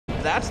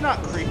That's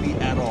not creepy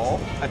at all.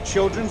 A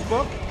children's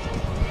book.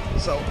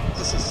 So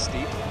this is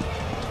steep.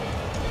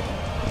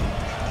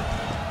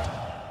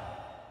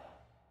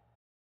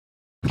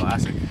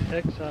 Classic.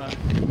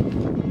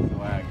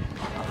 Swag.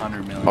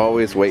 100 million.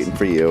 Always waiting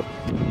for you.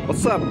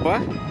 What's up,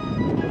 bud?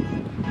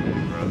 Hey,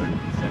 brother.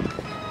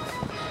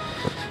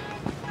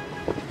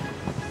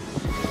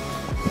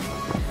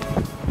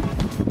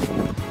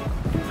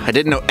 I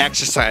didn't know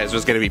exercise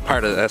was going to be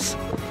part of this.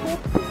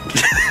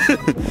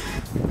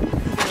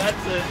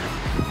 That's it.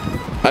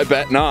 I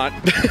bet not.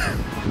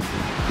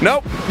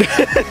 Nope.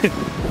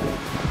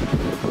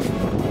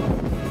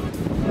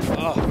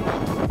 Oh.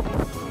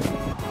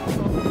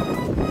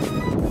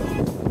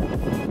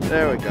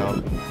 There we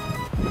go.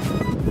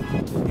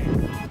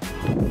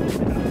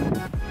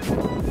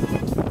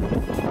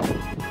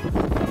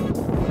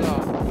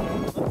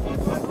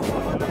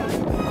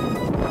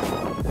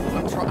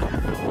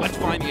 Let's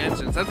find the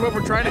entrance. That's what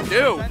we're trying to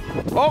do.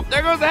 Oh,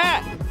 there goes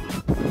that.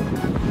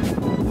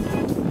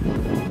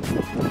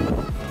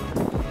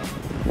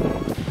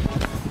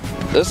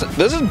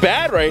 This is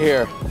bad right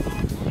here.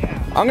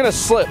 Yeah. I'm gonna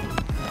slip.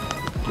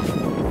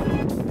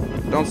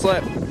 Don't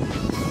slip.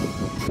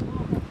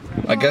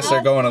 I guess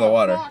they're going to the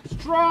water.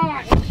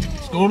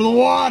 Let's go to the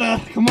water.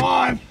 Come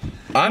on.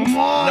 Come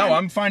on. No,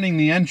 I'm finding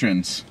the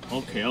entrance.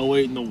 Okay, I'll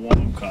wait in the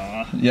water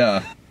car.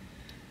 Yeah.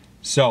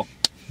 So,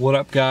 what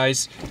up,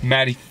 guys?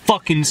 Maddie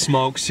fucking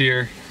Smokes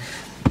here.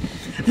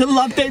 Little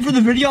update for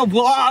the video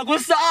vlog.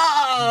 What's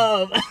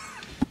up?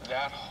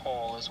 That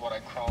hole is what I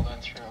crawled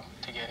in through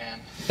to get in.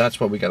 That's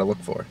what we gotta look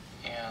for.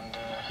 And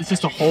It's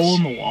just a hole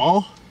in the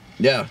wall.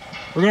 Yeah.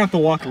 We're gonna have to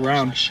walk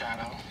around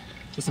shadow.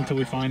 just until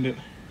we find it.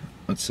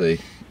 Let's see.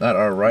 That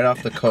are right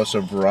off the coast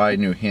of Rye,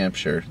 New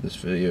Hampshire. This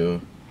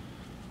video.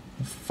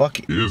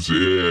 Fuck is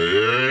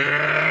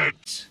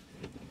it?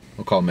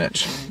 We'll call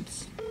Mitch.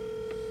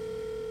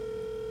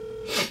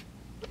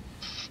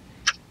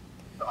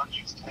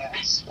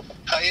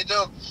 How you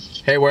doing?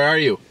 Hey, where are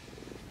you?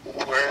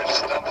 We're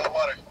just down by the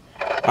water.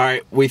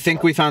 Alright, we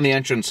think we found the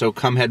entrance, so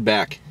come head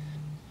back.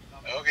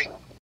 Okay.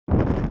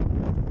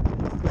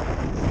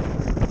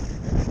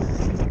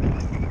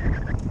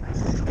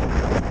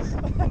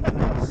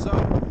 So,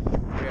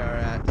 we are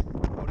at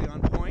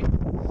ODIORNE Point.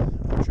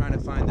 We're trying to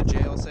find the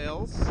jail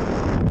cells.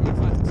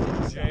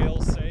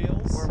 Jail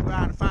sales. We're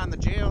trying to find the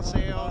jail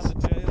cells.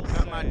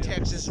 Got my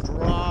Texas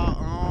draw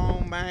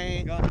on,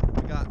 man. We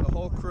got the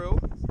whole crew.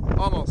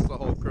 Almost the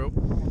whole crew.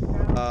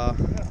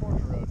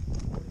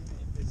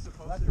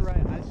 Left or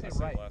right? I say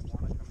right.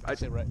 I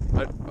say right.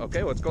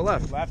 Okay, let's go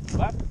left. Left,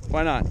 left.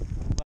 Why not?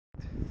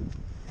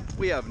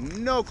 We have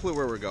no clue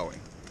where we're going.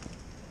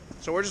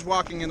 So we're just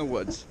walking in the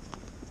woods.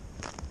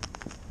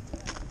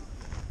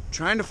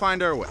 Trying to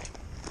find our way.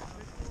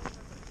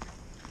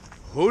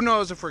 Who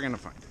knows if we're gonna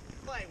find it?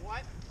 Wait,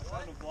 what?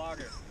 I'm a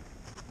vlogger.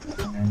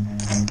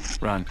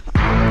 Run.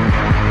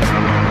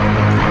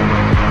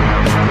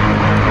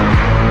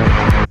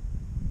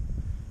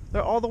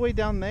 They're all the way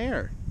down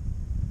there.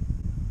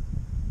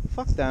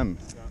 Fuck them.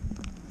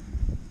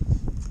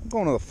 I'm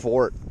going to the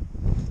fort.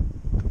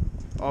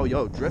 Oh,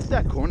 yo, drift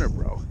that corner,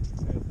 bro.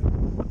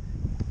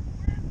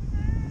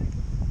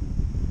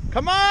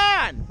 Come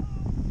on!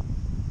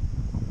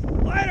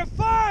 Light a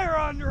fire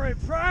under it,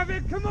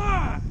 Private! Come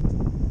on!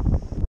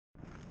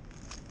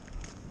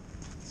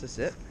 Is this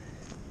it?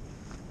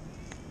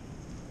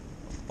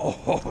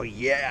 Oh,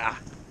 yeah!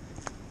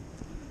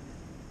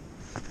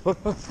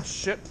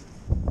 Shit.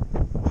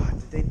 Oh,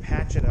 did they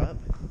patch it up?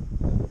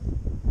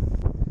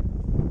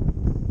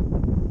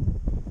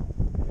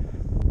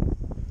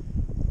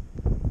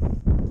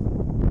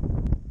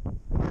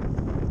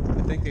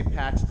 I think they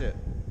patched it.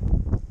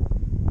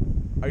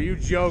 Are you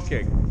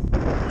joking?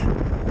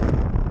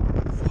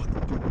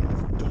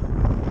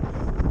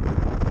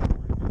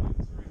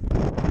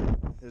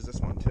 There's this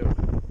one too.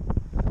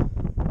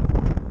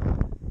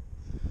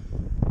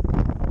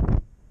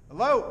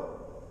 Hello?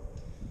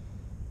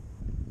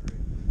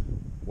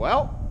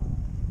 Well,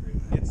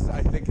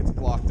 I think it's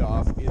blocked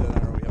off. Either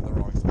that or we have the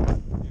wrong spot.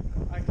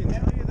 I can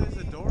tell you there's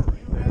a door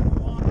right there.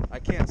 I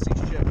can't see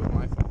shit with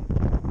my phone.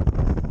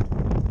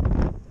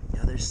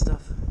 Yeah, there's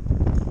stuff.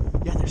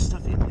 Yeah, there's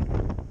stuff in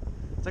here.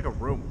 It's like a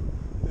room.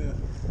 Yeah.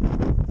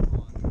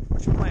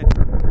 What's your plan?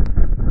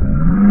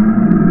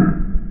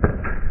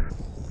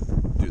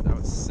 Dude, that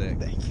was sick.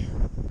 Thank you.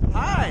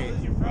 Hi!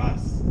 You're for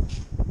us.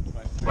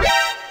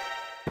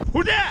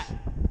 Who dat?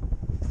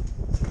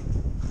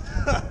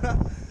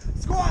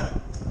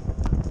 Squatter!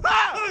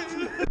 Ah!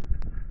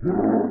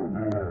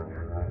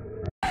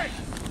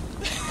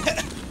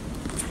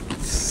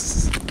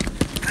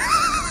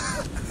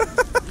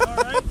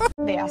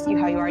 They ask you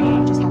how you are,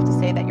 you just have to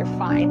say that you're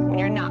fine when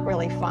you're not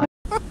really fine.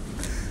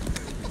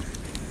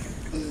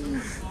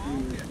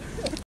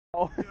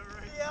 Oh.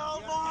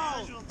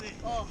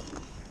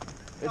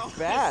 It's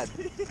bad.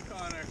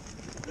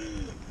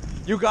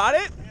 You got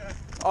it? Yeah.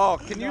 Oh,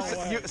 can you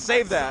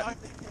save that?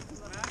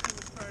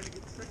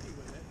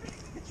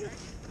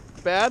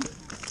 Bad?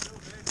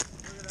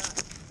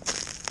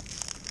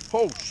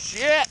 Oh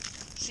shit!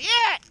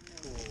 Shit!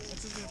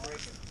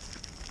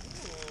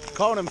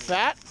 Calling him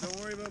fat? Don't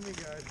worry about me,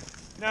 guys.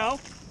 No.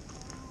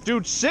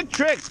 Dude, sick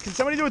tricks. Can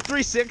somebody do a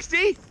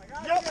 360?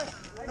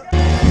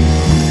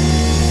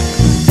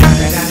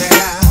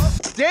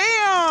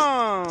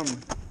 Damn!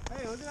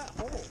 Hey, look at that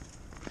hole.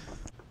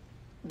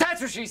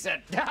 That's what she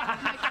said.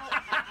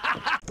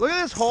 Look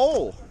at this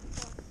hole.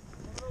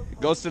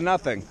 Goes to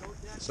nothing.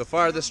 So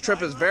far, this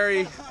trip is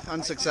very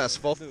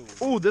unsuccessful.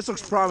 Ooh, this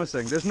looks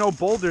promising. There's no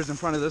boulders in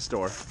front of this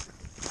door.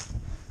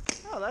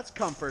 Oh, that's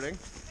comforting.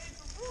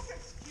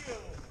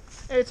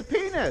 Hey, it's a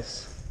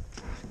penis.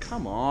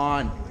 Come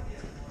on.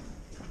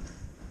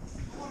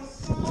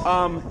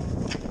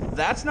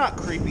 That's not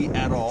creepy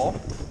at all.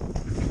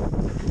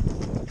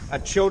 A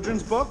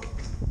children's book?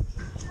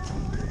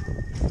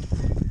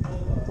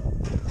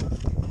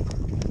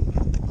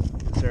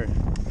 Sir.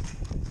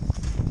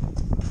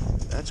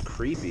 That's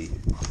creepy.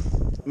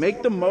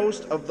 Make the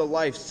most of the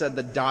life, said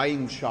the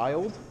dying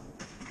child.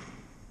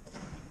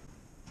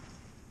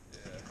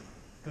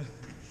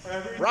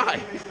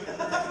 Right.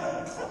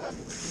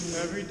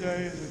 Every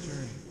day is a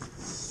journey.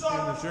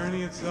 And the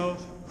journey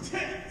itself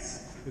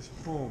is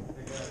home.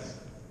 Hey guys,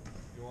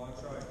 you want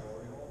to try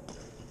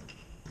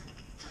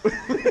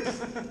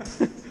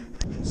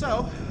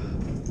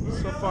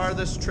So far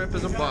this trip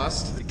is a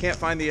bust. You can't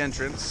find the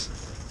entrance.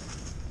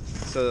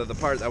 So the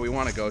part that we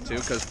want to go to,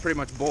 because pretty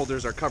much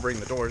boulders are covering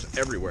the doors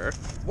everywhere.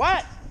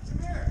 What?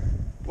 Come here.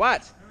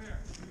 What? Come here.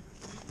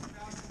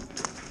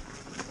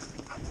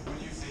 When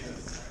you see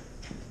this,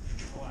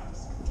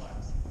 relax.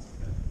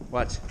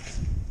 What?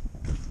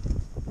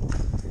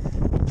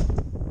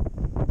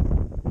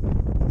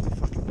 I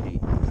fucking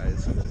hate you guys.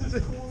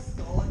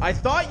 I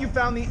thought you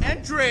found the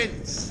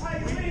entrance! The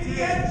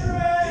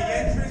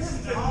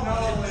entrance to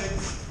knowledge.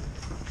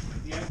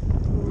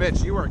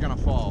 Mitch, you were gonna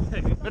fall.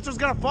 Mitch was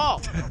gonna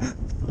fall!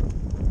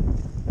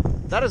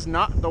 That is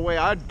not the way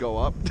I'd go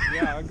up.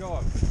 Yeah, I'll go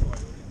up. What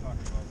are you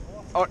talking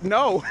about? Oh,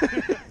 no!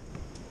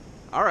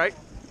 Alright,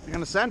 you're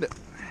gonna send it.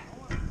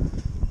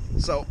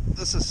 So,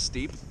 this is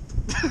steep.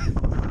 Have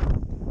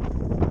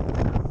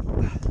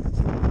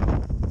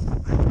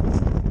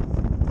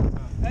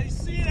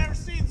you ever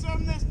seen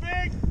something this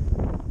big?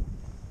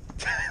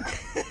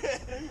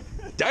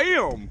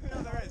 Damn!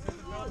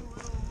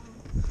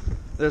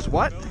 There's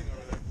what?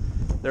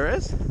 There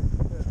is?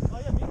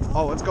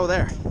 Oh, let's go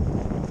there.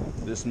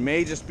 This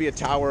may just be a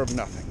tower of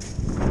nothing.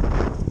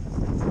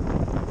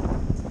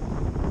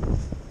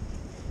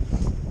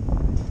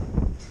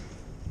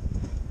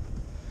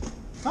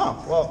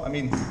 Oh, well, I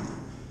mean,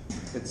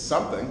 it's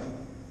something.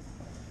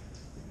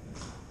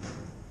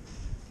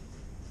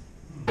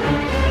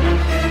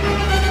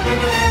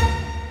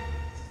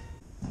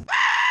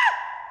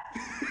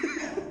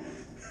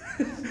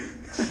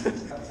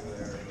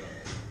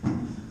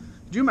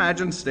 Do you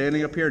imagine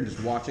standing up here and just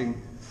watching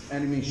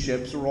enemy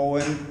ships roll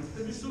in?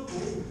 That'd be so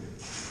cool.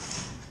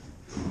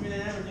 I mean, I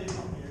never did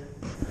come here.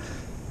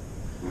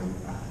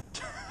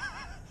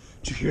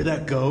 Did you hear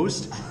that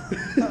ghost?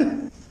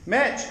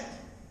 Mitch!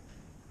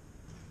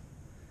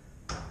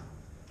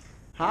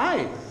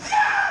 Hi!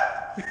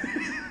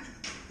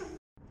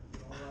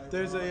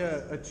 There's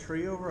a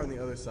tree over on the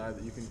other side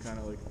that you can kind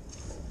of like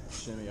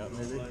shimmy up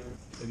maybe.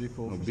 It'd be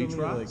cool. Oh, for beach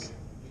somebody to, rocks?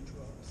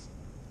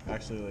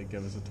 actually like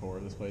give us a tour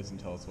of this place and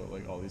tell us what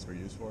like all these were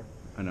used for.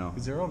 I know.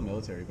 Because they're all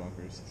military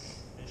bunkers.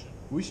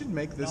 We should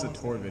make this a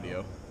tour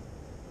video.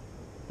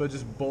 But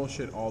just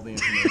bullshit all the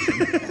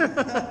information.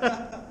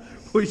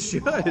 We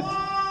should.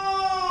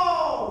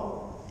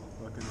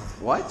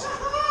 What?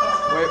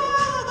 Wait,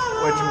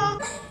 which?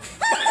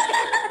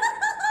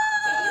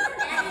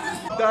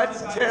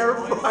 That's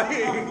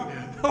terrifying.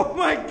 Oh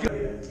my god. You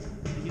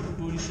get the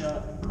booty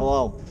shot.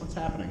 Hello. What's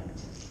happening?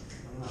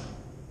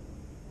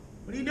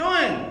 What are you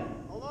doing?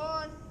 Hold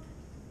on.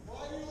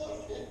 Why are you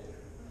looking?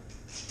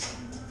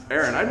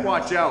 Aaron, I'd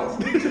watch out.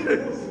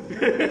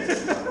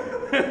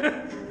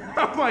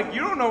 I'm like, you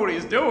don't know what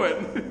he's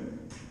doing.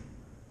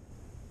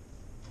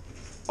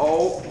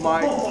 Oh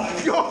my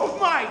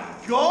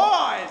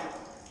god!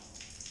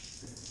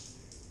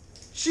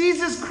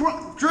 Jesus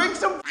Christ! Drink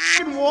some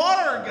f***ing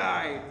water,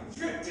 guy!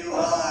 Drink too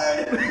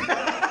hard!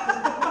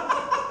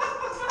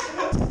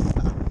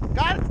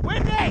 God, it's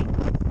windy!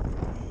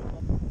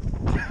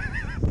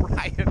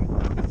 Ryan.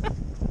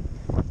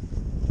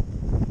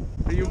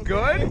 Are you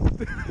good?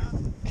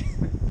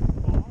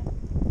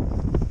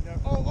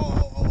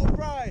 Oh,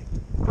 Bri!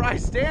 Bri,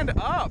 stand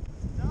up!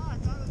 No, I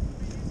thought this would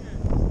be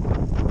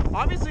easier.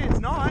 Obviously it's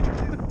not.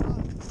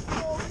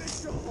 Oh,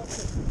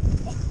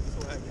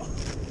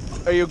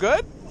 good. Are you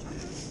good?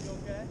 You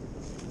okay?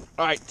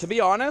 Alright, to be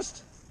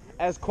honest,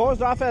 as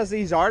closed off as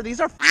these are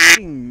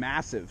f***ing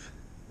massive.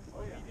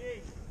 Oh, yeah.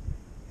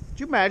 Could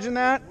you imagine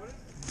that?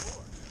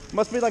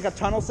 Must be like a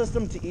tunnel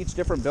system to each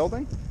different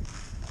building.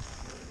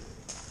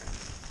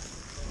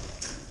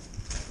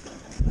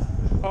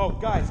 Oh,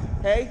 guys.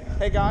 Hey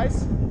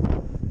guys.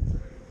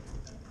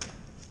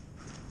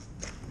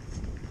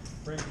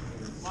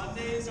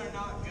 Mondays are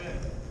not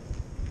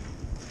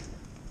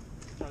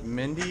good.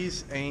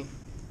 Mindy's ain't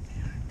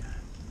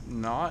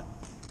not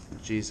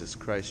Jesus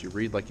Christ, you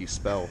read like you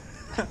spell.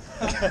 Safe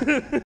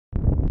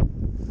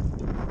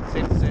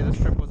to say this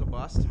trip was a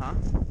bust, huh?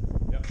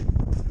 Yep.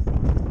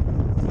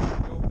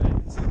 Go back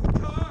to the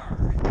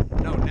car.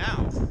 No,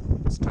 now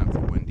it's time for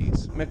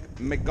Wendy's.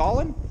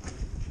 McGollin?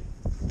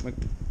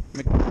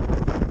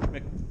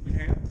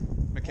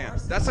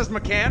 McCann. That says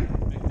McCann?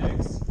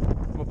 McDicks.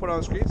 I'm gonna put it on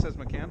the screen. It says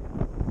McCann.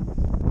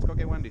 Let's go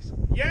get Wendy's.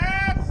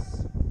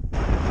 Yes!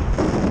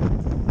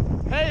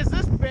 Hey, is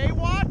this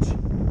Baywatch?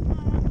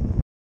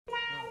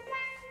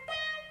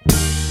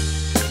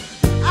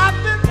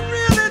 I've been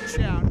really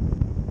down.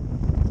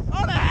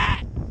 Oh, the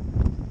hat!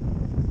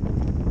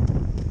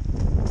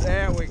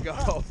 There we go.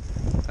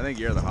 I think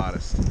you're the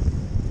hottest.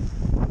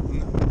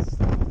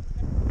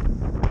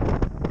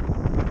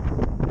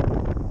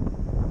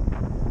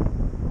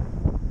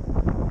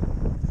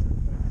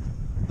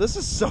 This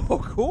is so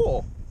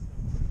cool.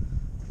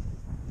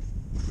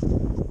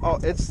 Oh,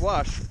 it's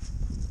slush.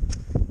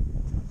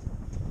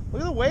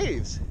 Look at the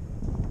waves.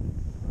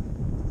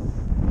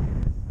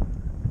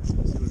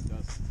 Let's see what it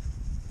does.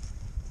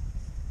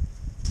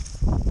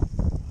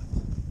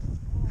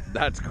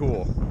 That's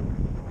cool.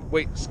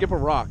 Wait, skip a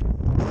rock.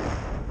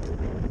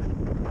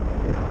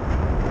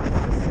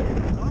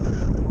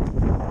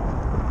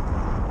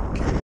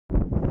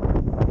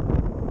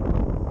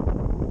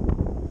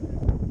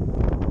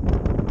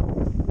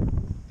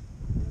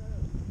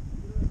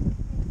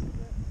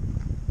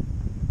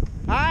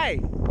 Hi.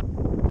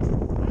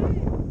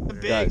 The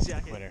big Guys,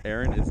 jacket.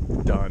 Aaron is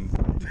done.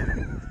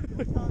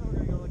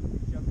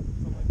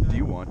 Do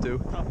you want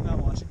to? I'm not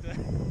watching that.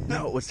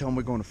 No, let's tell him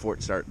we're going to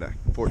Fort Stark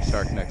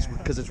next,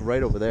 because it's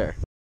right over there.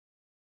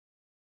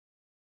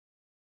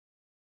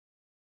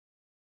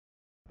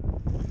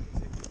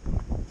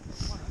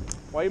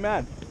 Why are you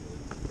mad?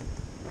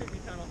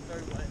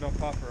 No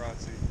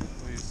paparazzi,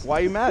 please. Why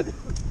are you mad?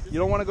 You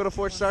don't want to go to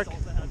Fort Stark?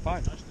 I'm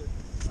fine.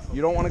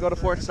 You don't want to go to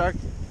Fort Stark?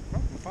 No,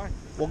 I'm fine.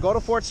 We'll go to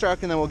Fort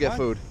Stark and then we'll get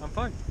food. I'm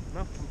fine.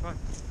 No, I'm fine.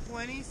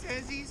 When he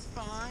says he's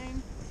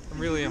fine, I'm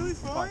really really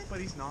fine. fine,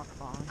 but he's not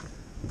fine.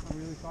 I'm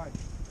really fine.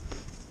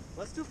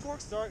 Let's do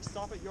Fork Stark,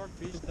 stop at York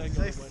Beach, then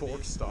go to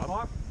Wendy's. Stop.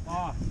 Fuck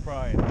off,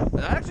 Brian.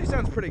 That actually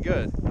sounds pretty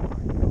good.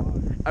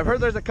 I've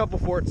heard there's a couple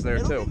forts there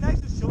It'll too. be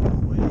nice to show the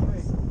waves.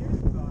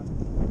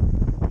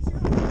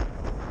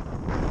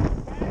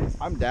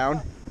 I'm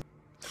down.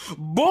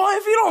 Boy,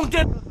 if you don't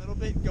get a little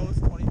bit, goes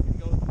 20 feet,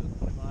 goes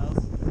 20 miles.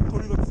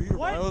 20 look feet or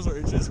miles or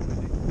inches.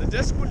 The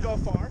disc would go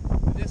far.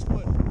 The disc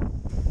would.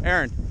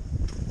 Aaron,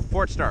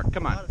 Fort Stark,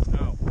 come on.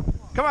 No.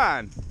 Come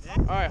on.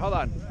 All right, hold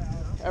on.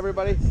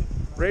 Everybody,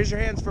 raise your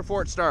hands for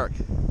Fort Stark.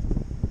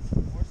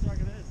 Fort Stark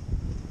it is.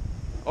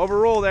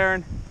 Overruled,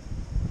 Aaron.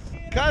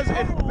 Cause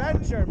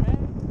adventure, man.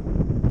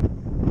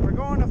 We're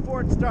going to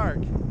Fort Stark.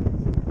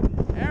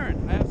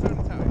 Aaron, I have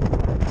something to tell you.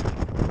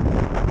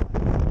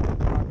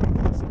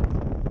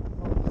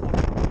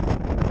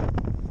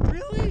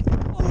 Really?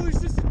 Oh, it's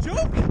just a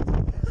joke?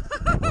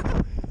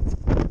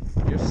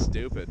 You're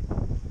stupid.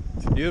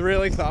 You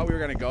really thought we were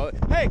gonna go?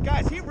 Hey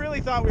guys, he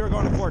really thought we were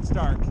going to Fort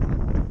Stark.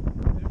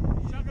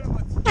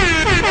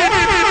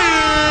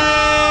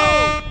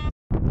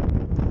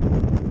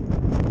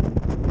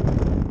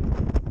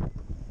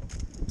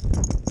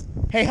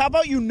 Hey, how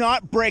about you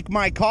not break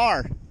my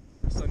car?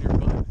 It's on your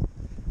butt.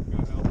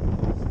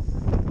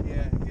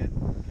 Yeah, get.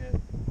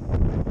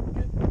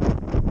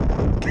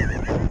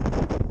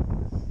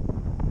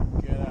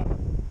 Get out.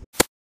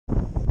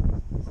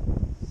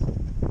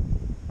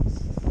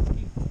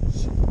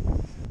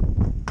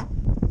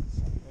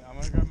 Yeah, I'm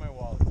gonna grab my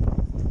wallet.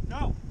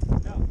 No, you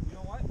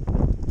know what?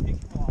 Take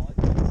your wallet.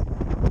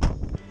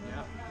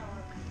 Yeah.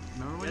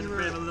 Remember when Get you were?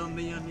 rid of a little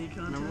me on me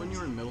content. Remember when you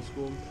were in middle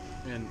school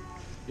and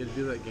you had to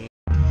do that game?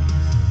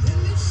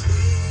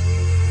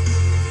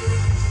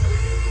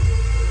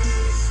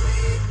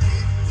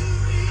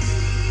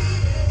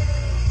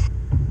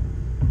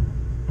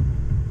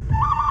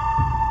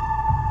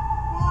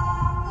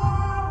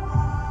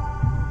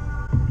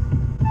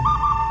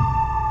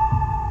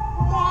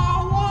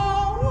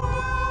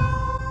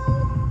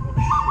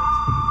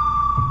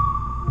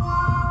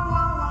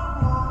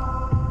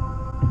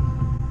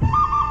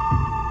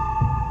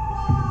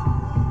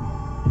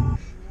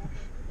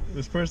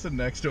 This person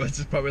next to us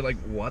is probably like,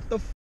 what the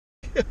f?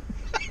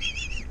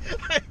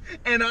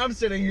 And I'm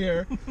sitting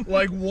here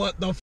like, what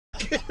the f?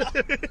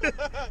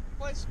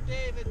 Place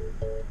David.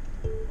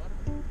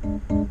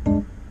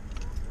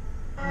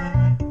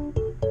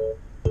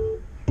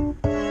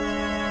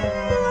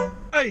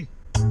 Hey!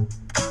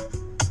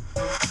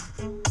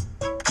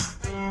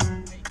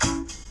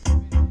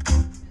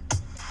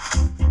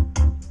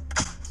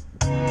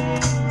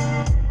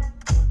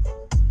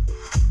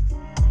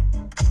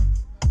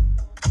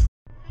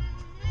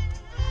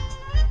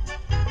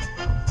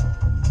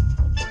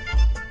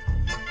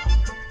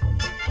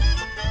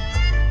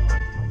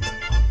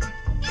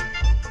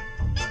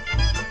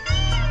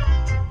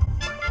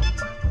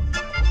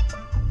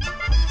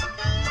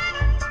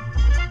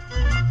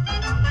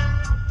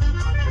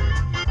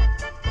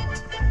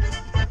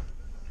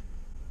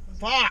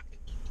 Fuck!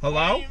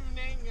 Hello?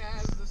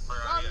 Where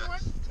are you?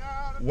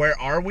 Where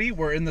are we?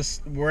 We're in the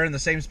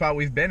same spot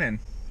we've been in.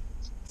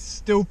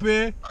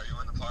 Stupid. Are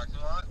you in the parking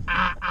lot?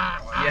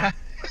 Yeah.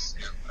 I see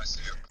you. I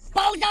see you.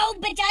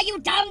 Bozo, bitch, are you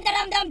dumb,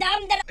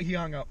 dumb? He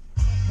hung up.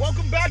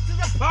 Welcome back to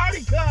the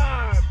party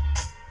car.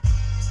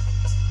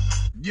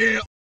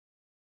 Yeah.